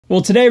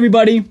Well, today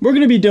everybody, we're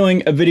going to be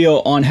doing a video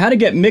on how to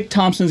get Mick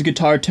Thomson's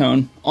guitar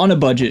tone on a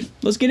budget.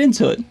 Let's get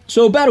into it.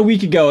 So about a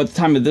week ago at the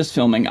time of this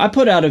filming, I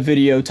put out a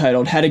video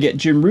titled How to Get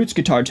Jim Root's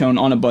Guitar Tone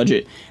on a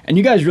Budget, and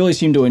you guys really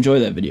seemed to enjoy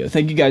that video.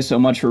 Thank you guys so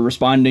much for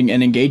responding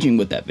and engaging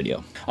with that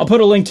video. I'll put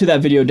a link to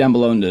that video down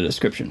below in the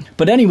description.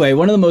 But anyway,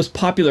 one of the most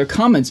popular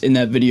comments in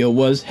that video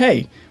was,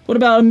 hey, what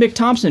about a Mick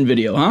Thomson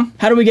video, huh?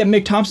 How do we get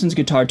Mick Thomson's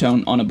guitar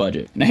tone on a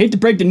budget? And I hate to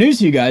break the news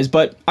to you guys,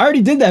 but I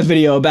already did that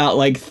video about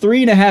like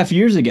 3.5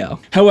 years ago.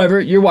 However,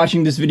 you're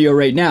watching this video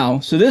right now,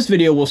 so this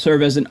video will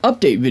serve as an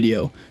update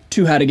video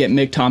to how to get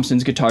Mick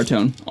Thomson's guitar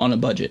tone on a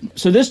budget.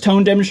 So this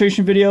tone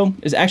demonstration video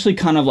is actually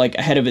kind of like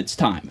ahead of its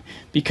time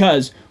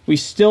because we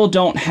still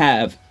don't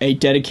have a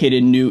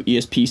dedicated new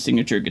ESP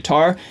signature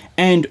guitar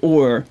and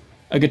or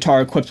a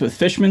guitar equipped with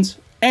Fishman's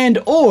and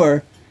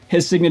or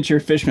his signature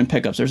Fishman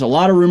pickups. There's a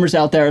lot of rumors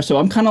out there, so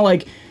I'm kind of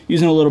like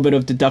using a little bit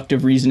of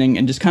deductive reasoning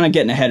and just kind of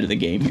getting ahead of the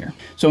game here.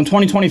 So in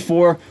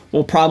 2024,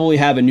 we'll probably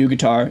have a new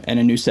guitar and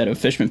a new set of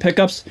Fishman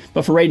pickups,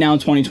 but for right now in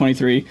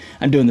 2023,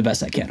 I'm doing the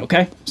best I can,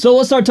 okay? So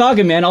let's start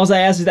talking, man. All I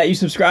ask is that you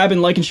subscribe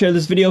and like and share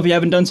this video if you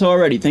haven't done so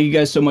already. Thank you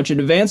guys so much in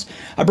advance.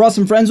 I brought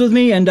some friends with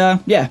me, and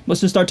yeah,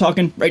 let's just start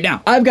talking right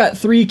now. I've got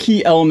 3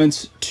 key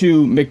elements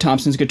to Mick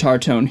Thomson's guitar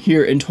tone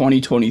here in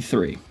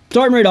 2023.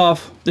 Starting right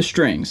off, the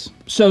strings.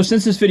 So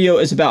since this video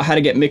is about how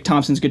to get Mick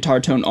Thomson's guitar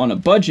tone on a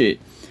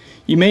budget,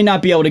 you may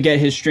not be able to get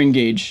his string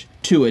gauge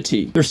to a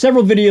T. There's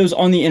several videos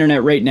on the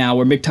internet right now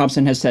where Mick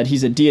Thomson has said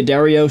he's a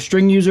D'Addario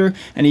string user,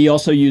 and he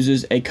also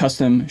uses a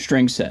custom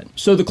string set.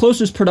 So the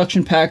closest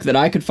production pack that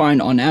I could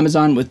find on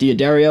Amazon with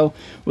D'Addario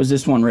was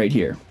this one right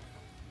here.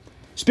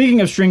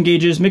 Speaking of string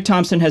gauges, Mick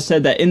Thomson has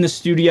said that in the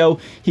studio,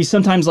 he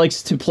sometimes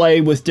likes to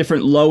play with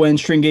different low-end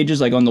string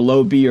gauges, like on the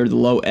low B or the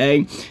low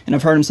A, and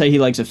I've heard him say he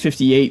likes a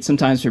 58,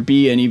 sometimes for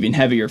B, and even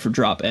heavier for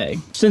drop A.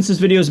 Since this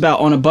video is about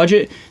on a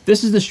budget,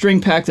 this is the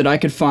string pack that I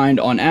could find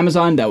on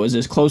Amazon that was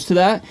as close to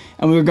that,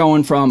 and we were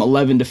going from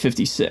 11 to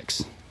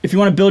 56. If you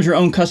want to build your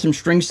own custom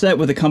string set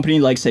with a company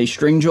like, say,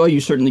 Stringjoy,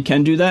 you certainly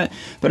can do that.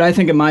 But I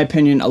think, in my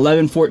opinion,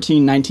 11,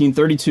 14, 19,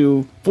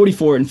 32,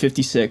 44, and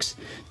 56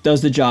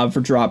 does the job for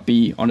drop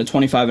B on a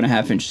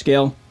 25.5-inch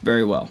scale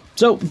very well.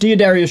 So,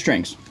 D'Addario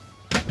strings.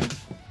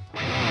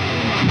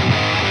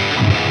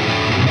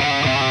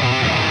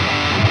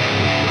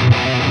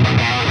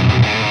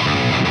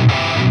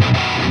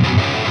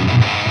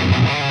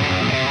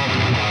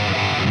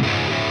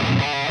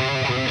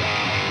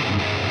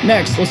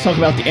 Next, let's talk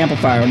about the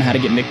amplifier and how to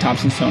get Mick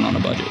Thomson's tone on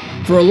a budget.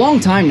 For a long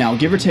time now,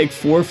 give or take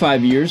 4 or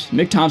 5 years,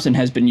 Mick Thomson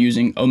has been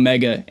using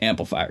Omega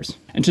amplifiers.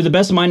 And to the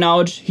best of my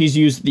knowledge, he's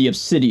used the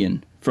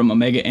Obsidian from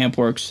Omega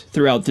Ampworks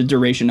throughout the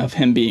duration of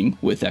him being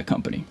with that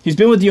company. He's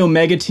been with the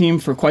Omega team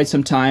for quite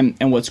some time,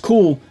 and what's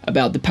cool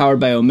about the Powered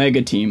by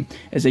Omega team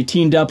is they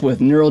teamed up with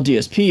Neural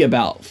DSP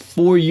about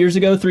 4 years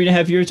ago,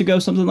 3.5 years ago,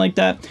 something like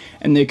that,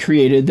 and they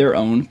created their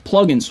own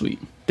plugin suite.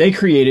 They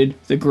created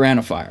the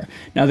Granifier.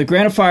 Now, the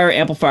Granifier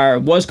amplifier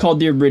was called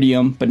the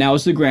Iridium, but now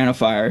it's the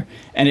Granifier,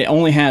 and it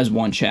only has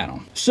 1 channel.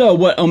 So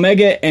what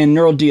Omega and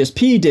Neural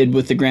DSP did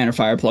with the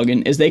Granifier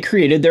plugin is they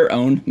created their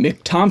own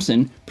Mick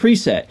Thomson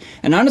preset.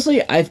 And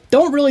honestly, I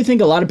don't really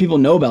think a lot of people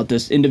know about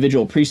this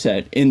individual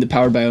preset in the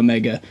Powered by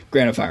Omega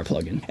Granifier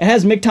plugin. It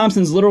has Mick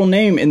Thomson's literal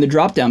name in the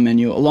drop-down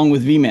menu along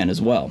with VMan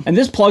as well. And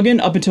this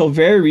plugin, up until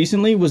very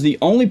recently, was the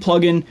only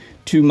plugin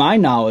to my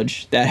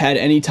knowledge that had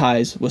any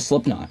ties with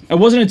Slipknot. It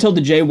wasn't until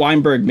the Jay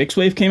Weinberg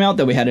Mixwave came out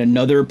that we had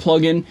another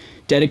plugin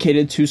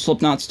dedicated to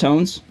Slipknot's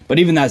tones, but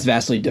even that's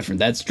vastly different.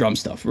 That's drum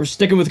stuff. We're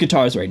sticking with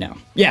guitars right now.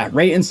 Yeah,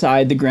 right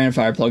inside the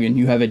Granifier plugin,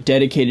 you have a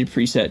dedicated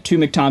preset to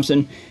Mick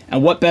Thomson,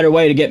 and what better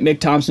way to get Mick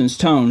Thomson's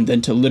tone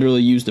than to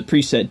literally use the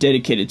preset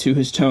dedicated to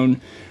his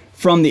tone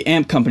from the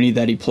amp company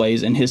that he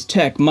plays, and his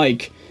tech,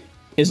 Mike,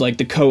 is like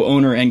the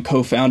co-owner and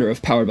co-founder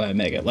of Powered by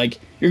Omega. Like,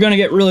 you're gonna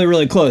get really,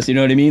 really close, you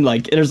know what I mean?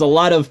 Like, there's a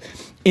lot of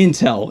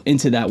intel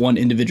into that one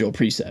individual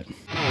preset.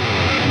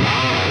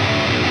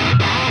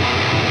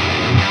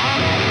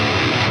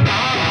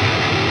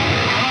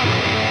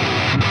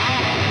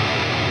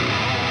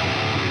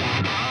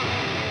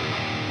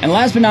 And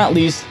last but not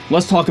least,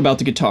 let's talk about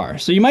the guitar.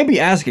 So you might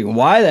be asking,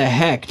 why the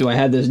heck do I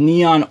have this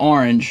neon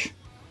orange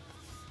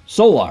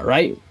Solar,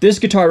 right? This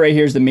guitar right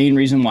here is the main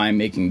reason why I'm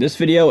making this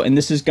video, and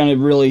this is going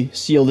to really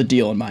seal the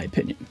deal in my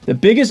opinion. The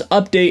biggest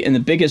update and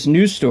the biggest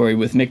news story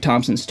with Mick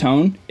Thomson's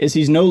tone is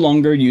he's no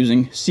longer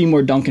using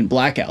Seymour Duncan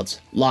blackouts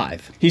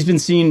live. He's been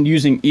seen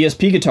using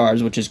ESP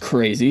guitars, which is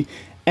crazy,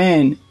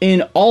 and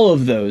in all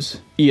of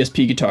those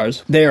ESP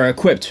guitars, they are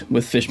equipped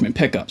with Fishman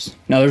pickups.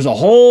 Now, there's a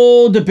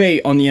whole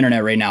debate on the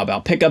internet right now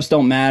about pickups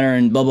don't matter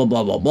and blah, blah,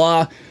 blah, blah,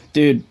 blah.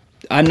 Dude,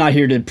 I'm not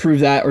here to prove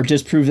that or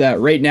disprove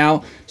that right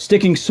now.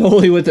 Sticking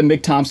solely with the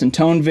Mick Thomson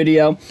tone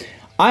video,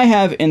 I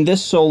have in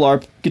this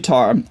Solar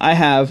guitar, I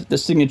have the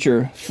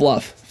signature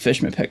Fluff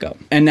Fishman pickup.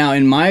 And now,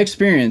 in my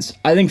experience,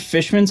 I think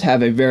Fishmans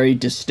have a very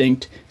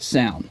distinct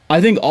sound. I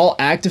think all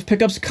active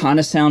pickups kind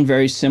of sound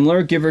very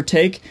similar, give or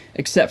take,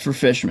 except for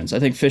Fishmans. I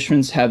think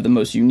Fishmans have the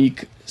most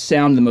unique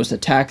sound, the most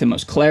attack, the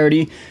most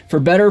clarity. For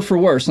better or for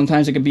worse,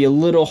 sometimes it can be a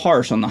little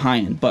harsh on the high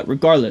end, but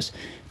regardless,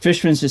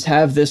 Fishman's just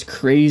have this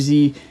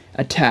crazy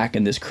attack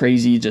and this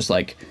crazy just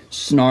like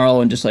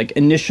snarl and just like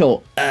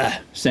initial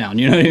sound,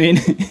 you know what I mean?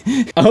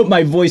 I hope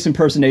my voice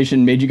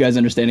impersonation made you guys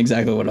understand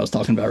exactly what I was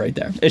talking about right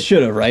there. It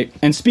should have, right?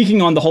 And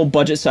speaking on the whole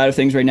budget side of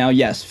things right now,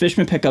 yes,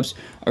 Fishman pickups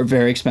are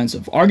very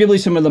expensive. Arguably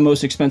some of the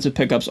most expensive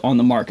pickups on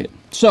the market.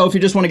 So if you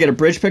just want to get a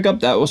bridge pickup,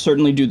 that will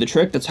certainly do the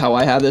trick. That's how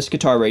I have this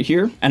guitar right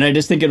here. And I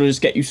just think it'll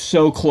just get you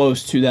so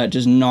close to that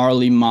just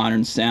gnarly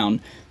modern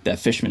sound that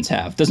Fishman's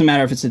have. Doesn't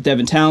matter if it's the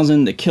Devin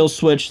Townsend, the Kill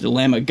Switch, the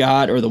Lamb of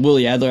God, or the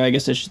Willie Adler, I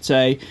guess I should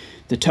say,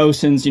 the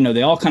Thomson'S, you know,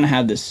 they all kind of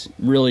have this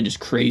really just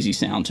crazy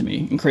sound to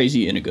me, and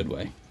crazy in a good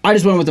way. I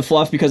just went with the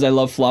Fluff because I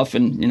love Fluff,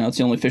 and, you know, it's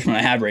the only Fishman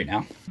I have right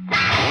now.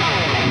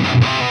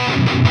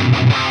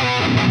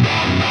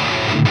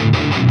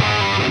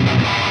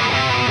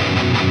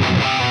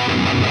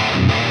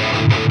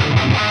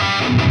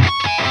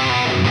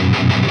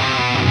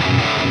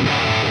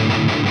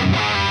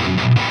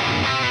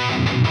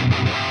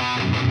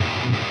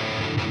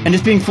 And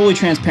just being fully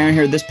transparent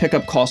here, this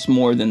pickup costs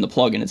more than the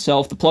plug-in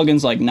itself. The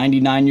plug-in's like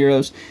 99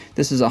 euros.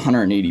 This is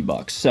 180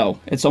 bucks. So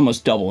it's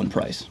almost double in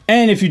price.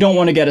 And if you don't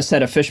want to get a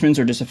set of Fishman's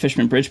or just a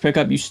Fishman bridge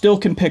pickup, you still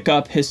can pick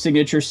up his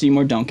signature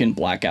Seymour Duncan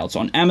Blackouts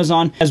on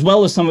Amazon, as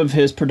well as some of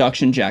his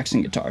production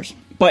Jackson guitars.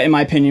 But in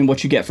my opinion,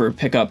 what you get for a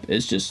pickup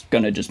is just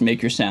gonna just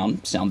make your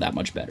sound that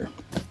much better.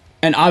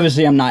 And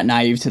obviously I'm not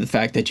naive to the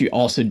fact that you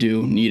also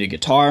do need a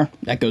guitar.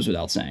 That goes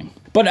without saying.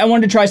 But I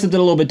wanted to try something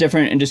a little bit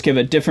different and just give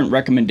a different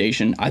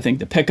recommendation. I think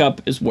the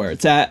pickup is where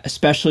it's at,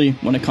 especially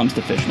when it comes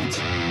to Fishman's.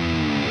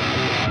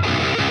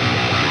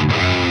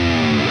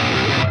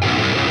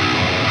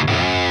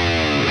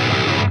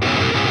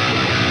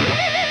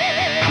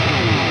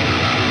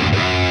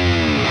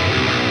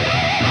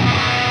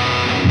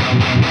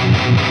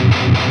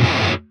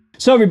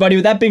 So everybody,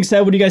 with that being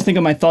said, what do you guys think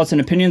of my thoughts and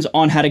opinions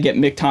on how to get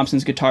Mick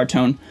Thomson's guitar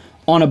tone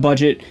on a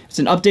budget? It's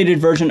an updated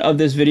version of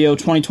this video,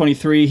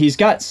 2023. He's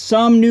got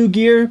some new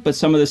gear, but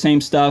some of the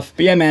same stuff.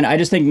 But yeah, man, I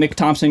just think Mick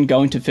Thomson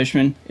going to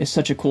Fishman is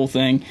such a cool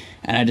thing.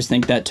 And I just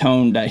think that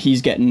tone that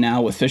he's getting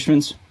now with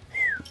Fishman's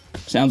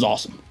sounds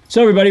awesome.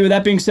 So everybody, with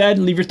that being said,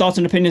 leave your thoughts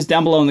and opinions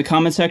down below in the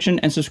comment section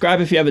and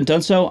subscribe if you haven't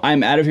done so.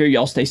 I'm out of here.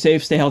 Y'all stay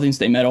safe, stay healthy, and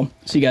stay metal.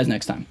 See you guys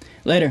next time.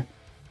 Later.